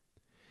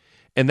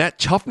 And that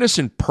toughness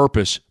and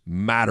purpose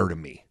matter to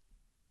me.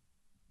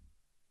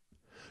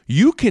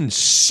 You can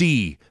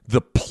see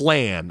the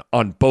plan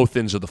on both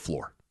ends of the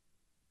floor.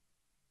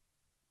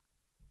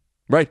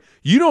 Right?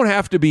 You don't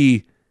have to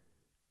be,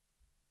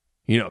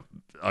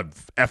 a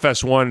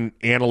FS1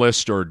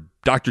 analyst or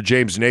Dr.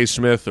 James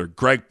Naismith or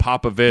Greg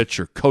Popovich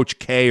or Coach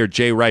K or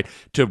Jay Wright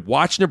to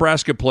watch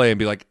Nebraska play and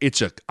be like,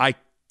 I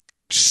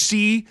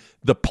see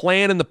the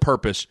plan and the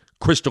purpose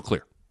crystal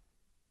clear.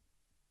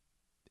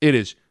 It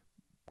is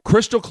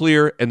crystal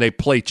clear, and they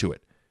play to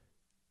it.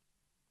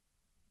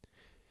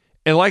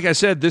 And like I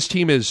said, this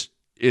team is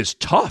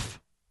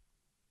tough.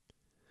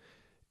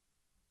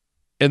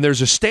 And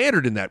there's a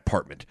standard in that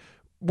department.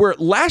 Where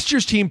last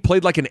year's team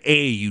played like an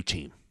AAU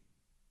team.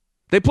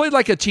 They played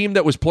like a team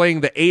that was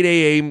playing the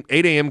 8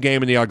 a.m.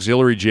 game in the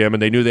auxiliary gym,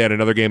 and they knew they had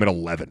another game at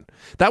 11.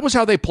 That was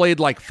how they played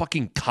like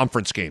fucking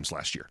conference games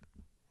last year.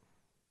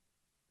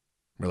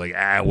 We're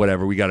like,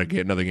 whatever, we got to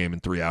get another game in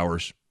 3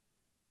 hours.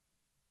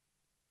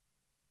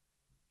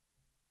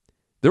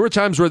 There were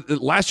times where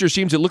last year's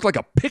teams, it looked like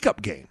a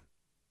pickup game.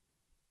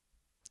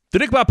 The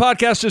Nick Bob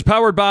Podcast is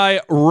powered by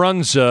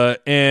Runza,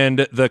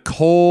 and the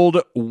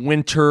cold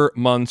winter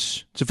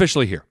months, it's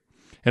officially here.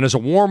 And as a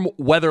warm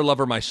weather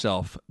lover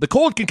myself, the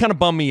cold can kind of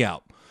bum me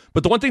out.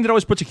 But the one thing that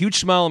always puts a huge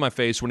smile on my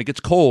face when it gets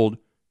cold,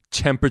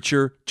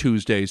 Temperature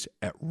Tuesdays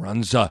at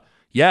Runza.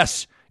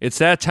 Yes, it's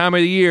that time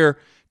of the year.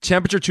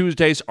 Temperature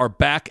Tuesdays are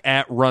back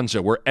at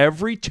Runza, where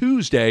every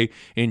Tuesday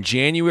in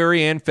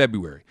January and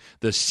February,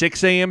 the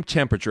 6 a.m.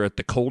 temperature at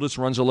the coldest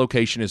Runza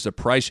location is the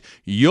price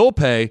you'll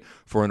pay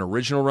for an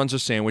original Runza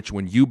sandwich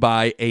when you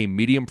buy a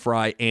medium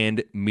fry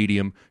and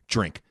medium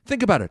drink.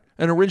 Think about it.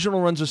 An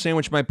original Runza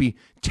sandwich might be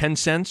 10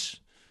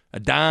 cents,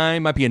 a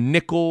dime, might be a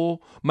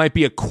nickel, might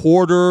be a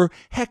quarter.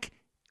 Heck,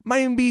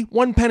 might even be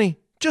 1 penny.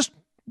 Just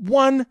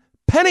 1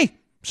 penny.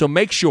 So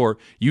make sure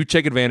you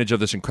take advantage of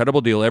this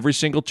incredible deal every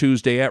single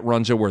Tuesday at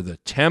Runza, where the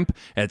temp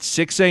at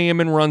 6 a.m.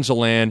 in Runza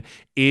land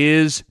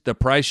is the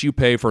price you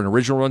pay for an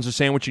original Runza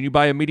sandwich, and you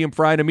buy a medium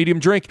fry and a medium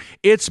drink.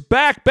 It's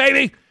back,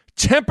 baby!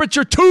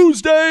 Temperature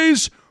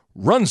Tuesdays!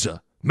 Runza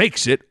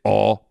makes it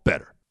all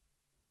better.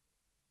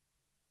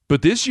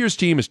 But this year's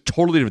team is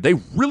totally different.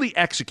 They really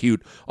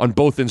execute on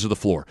both ends of the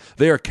floor.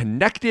 They are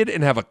connected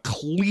and have a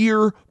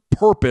clear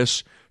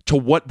purpose to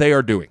what they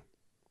are doing.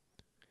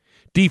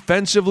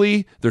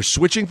 Defensively, they're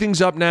switching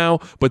things up now,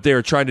 but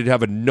they're trying to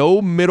have a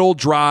no-middle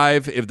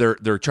drive. If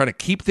they're trying to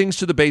keep things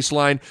to the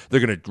baseline,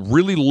 they're going to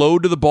really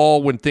load to the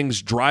ball when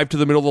things drive to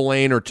the middle of the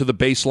lane or to the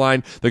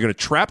baseline. They're going to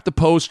trap the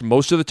post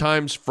most of the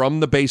times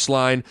from the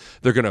baseline.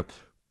 They're going to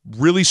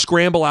really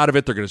scramble out of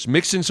it. They're going to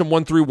mix in some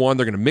 1-3-1.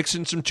 They're going to mix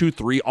in some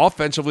 2-3.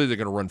 Offensively, they're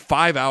going to run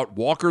 5 out.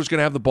 Walker's going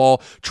to have the ball,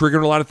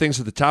 triggering a lot of things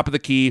at the top of the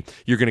key.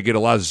 You're going to get a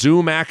lot of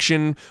zoom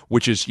action,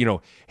 which is,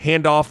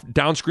 handoff,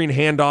 downscreen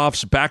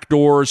handoffs,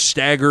 backdoors,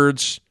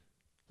 staggareds.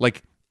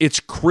 Like, it's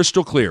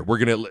crystal clear. We're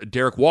going to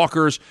Derek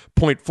Walker's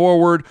point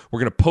forward. We're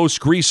going to post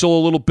Griesel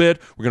a little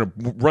bit. We're going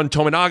to run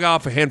Tominaga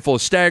off a handful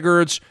of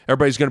staggards.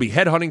 Everybody's going to be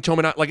headhunting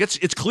Tominaga. Like,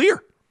 it's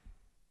clear.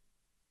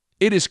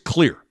 It is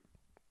clear.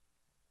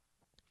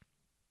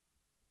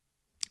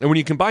 And when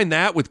you combine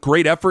that with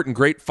great effort and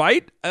great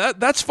fight,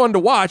 that's fun to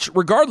watch,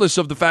 regardless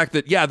of the fact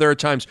that, there are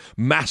times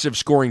massive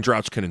scoring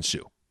droughts can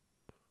ensue.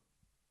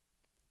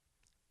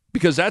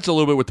 Because that's a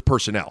little bit with the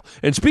personnel.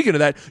 And speaking of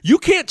that, you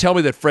can't tell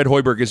me that Fred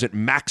Hoiberg isn't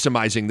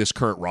maximizing this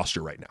current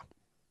roster right now.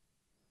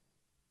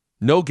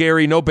 No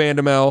Gary, no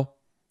Bandamel.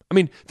 I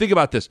mean, think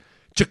about this.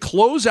 To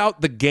close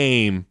out the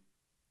game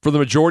for the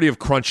majority of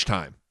crunch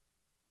time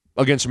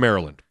against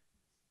Maryland,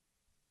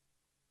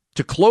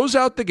 to close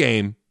out the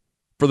game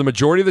for the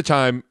majority of the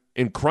time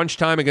in crunch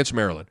time against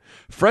Maryland,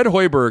 Fred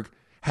Hoiberg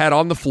had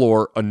on the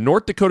floor a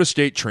North Dakota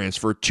State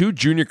transfer, 2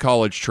 junior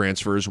college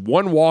transfers,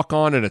 1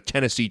 walk-on, and a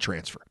Tennessee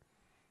transfer.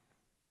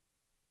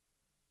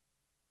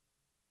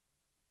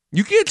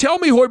 You can't tell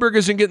me Hoiberg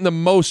isn't getting the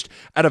most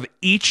out of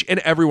each and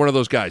every one of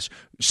those guys.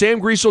 Sam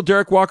Griesel,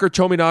 Derek Walker,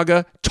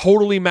 Tominaga,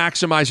 totally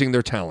maximizing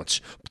their talents.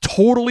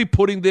 Totally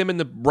putting them in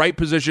the right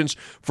positions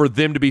for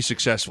them to be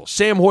successful.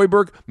 Sam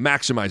Hoiberg,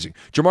 maximizing.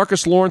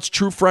 Jamarcus Lawrence,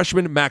 true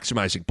freshman,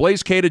 maximizing.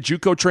 Blaise Keita,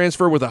 JUCO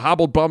transfer with a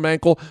hobbled bum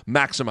ankle,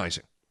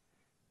 maximizing.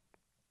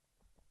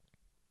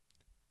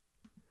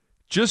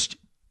 Just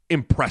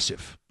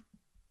impressive.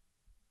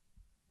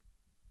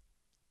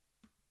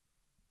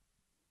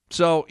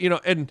 So,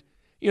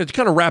 to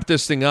kind of wrap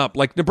this thing up,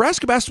 like,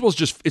 Nebraska basketball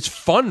is it's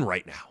fun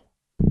right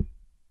now.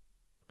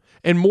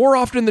 And more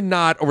often than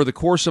not, over the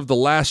course of the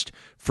last,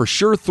 for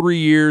sure, 3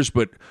 years,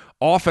 but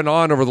off and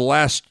on over the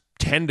last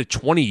 10 to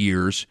 20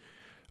 years,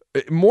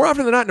 more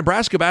often than not,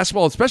 Nebraska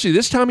basketball, especially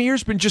this time of year,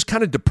 has been just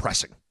kind of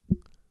depressing.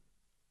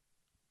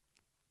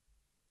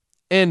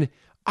 And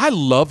I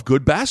love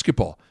good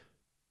basketball.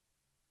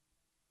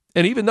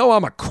 And even though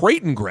I'm a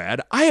Creighton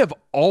grad, I have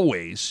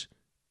always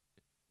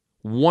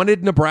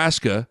wanted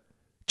Nebraska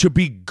to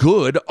be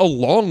good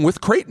along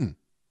with Creighton.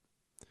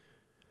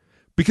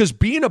 Because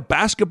being a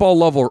basketball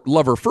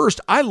lover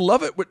first, I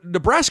love it. With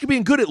Nebraska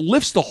being good, it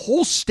lifts the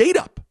whole state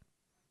up.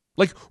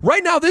 Like,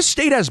 right now, this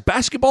state has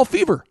basketball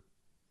fever.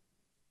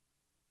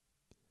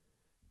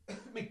 I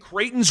mean,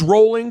 Creighton's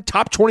rolling,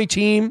 top 20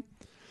 team.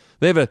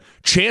 They have a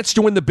chance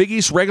to win the Big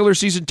East regular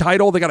season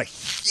title. They got a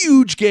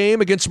huge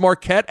game against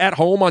Marquette at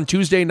home on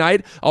Tuesday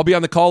night. I'll be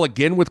on the call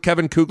again with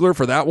Kevin Kugler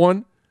for that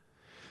one.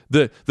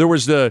 There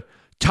was the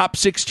top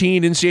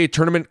 16 NCAA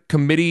tournament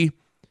committee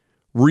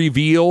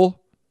reveal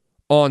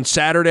on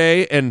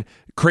Saturday, and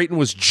Creighton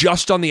was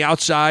just on the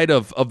outside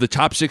of the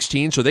top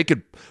 16, so they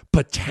could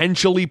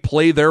potentially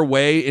play their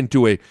way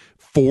into a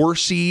 4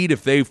 seed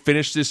if they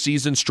finish this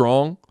season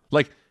strong.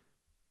 Like,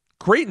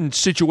 Creighton's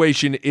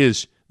situation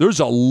is,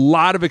 there's a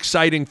lot of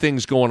exciting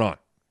things going on.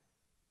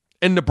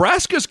 And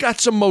Nebraska's got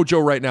some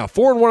mojo right now.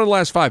 4-1 in the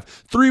last 5.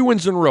 3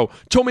 wins in a row.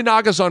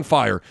 Tominaga's on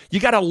fire.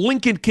 You got a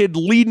Lincoln kid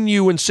leading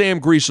you and Sam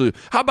Greasley.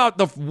 How about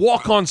the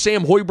walk-on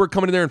Sam Hoiberg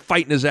coming in there and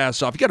fighting his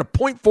ass off? You got a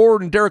point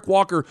forward in Derek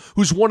Walker,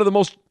 who's one of the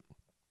most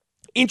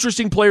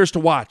interesting players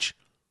to watch.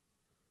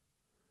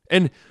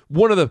 And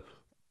one of the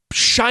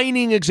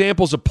shining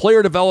examples of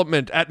player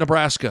development at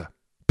Nebraska.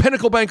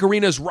 Pinnacle Bank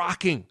Arena is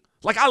rocking.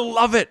 Like, I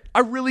love it.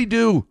 I really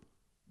do.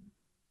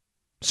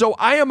 So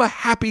I am a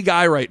happy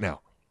guy right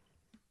now.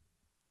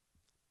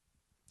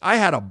 I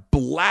had a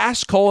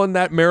blast calling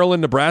that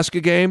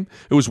Maryland-Nebraska game.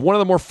 It was one of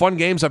the more fun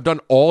games I've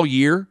done all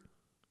year.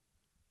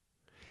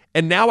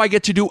 And now I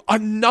get to do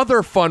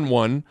another fun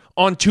one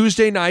on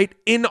Tuesday night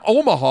in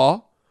Omaha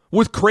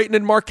with Creighton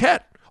and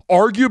Marquette.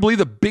 Arguably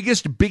the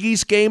biggest Big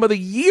East game of the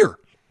year.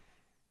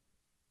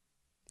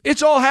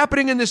 It's all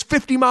happening in this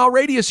 50-mile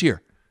radius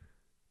here.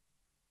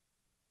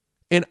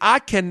 And I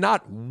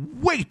cannot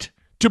wait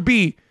to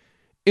be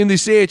in the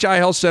CHI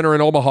Health Center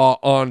in Omaha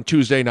on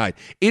Tuesday night.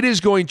 It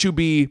is going to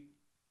be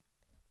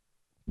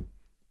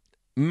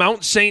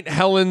Mount St.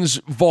 Helens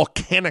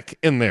volcanic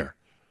in there.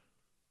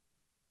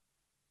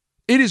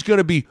 It is going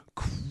to be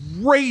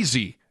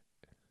crazy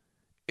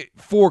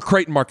for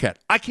Creighton Marquette.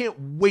 I can't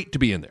wait to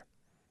be in there.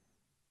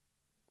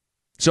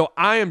 So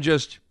I'm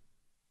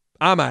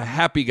a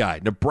happy guy.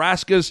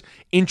 Nebraska's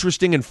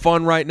interesting and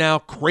fun right now.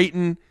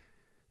 Creighton,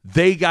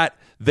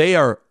 they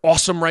are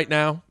awesome right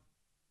now.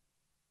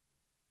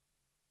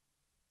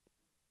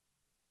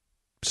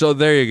 So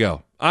there you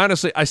go.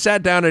 Honestly, I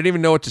sat down. I didn't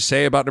even know what to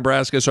say about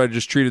Nebraska, so I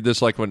just treated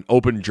this like an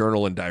open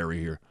journal and diary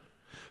here.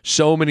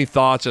 So many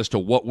thoughts as to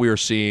what we're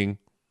seeing.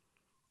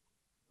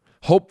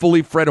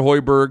 Hopefully, Fred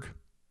Hoiberg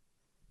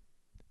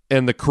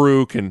and the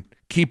crew can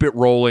keep it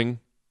rolling.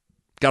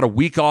 Got a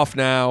week off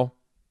now.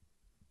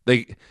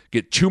 They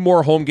get 2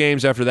 more home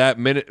games after that.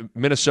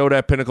 Minnesota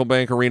at Pinnacle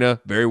Bank Arena,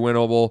 very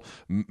winnable.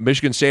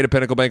 Michigan State at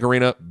Pinnacle Bank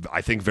Arena,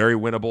 I think very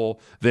winnable.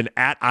 Then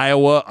at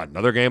Iowa,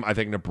 another game I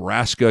think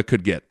Nebraska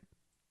could get.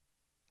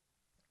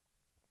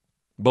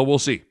 But we'll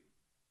see.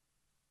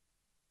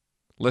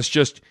 Let's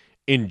just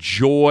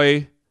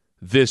enjoy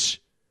this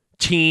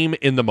team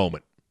in the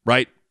moment,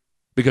 right?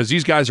 Because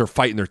these guys are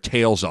fighting their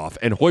tails off,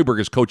 and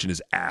Hoiberg is coaching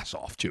his ass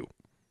off too.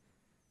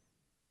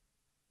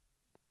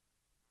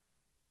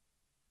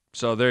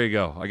 So there you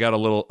go. I got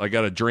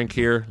a drink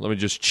here. Let me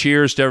just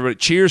cheers to everybody.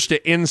 Cheers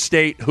to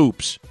in-state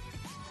hoops.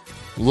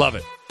 Love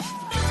it.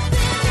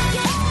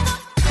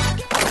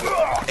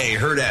 A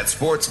Hurrdat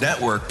Sports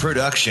Network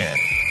production.